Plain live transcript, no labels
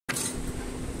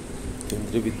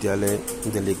Kendriya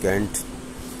Vidyalaya Delhi Cant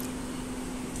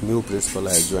new principal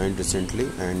has joined recently,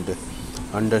 and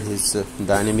under his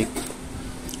dynamic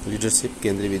leadership,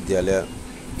 Kendriya Vidyalaya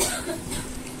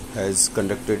has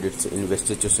conducted its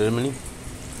investiture ceremony.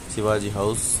 Shivaji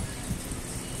House,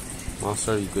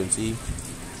 master you can see,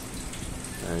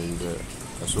 and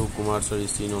Ashok Kumar sir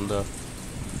is seen on the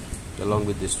along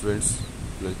with the students,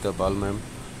 Lalita Pal ma'am.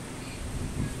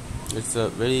 It's a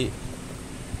very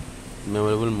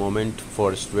memorable moment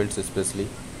for students, especially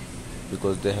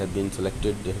because they have been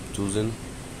selected, they have chosen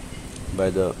by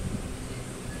the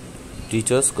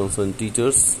teachers, concerned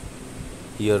teachers.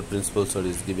 Here principal sir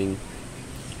is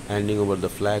handing over the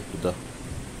flag to the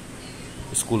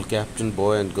school captain,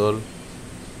 boy and girl.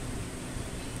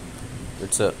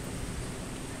 It's a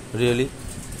really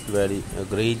a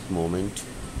great moment,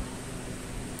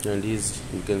 and you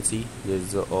can see there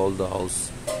is all the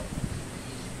house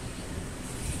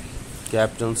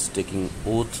captains taking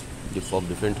oath of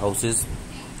different houses,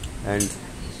 and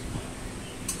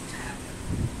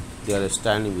they are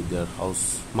standing with their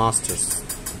house masters,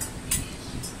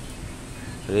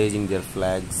 raising their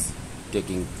flags,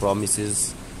 taking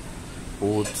promises,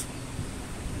 oath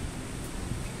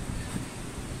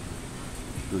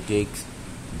to take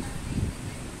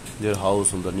their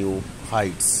house on the new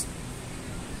heights.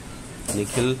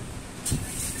 Nikhil,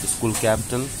 the school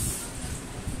captain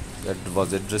that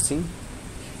was addressing,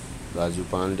 Raju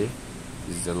Pandey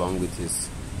is along with his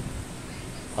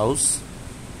house.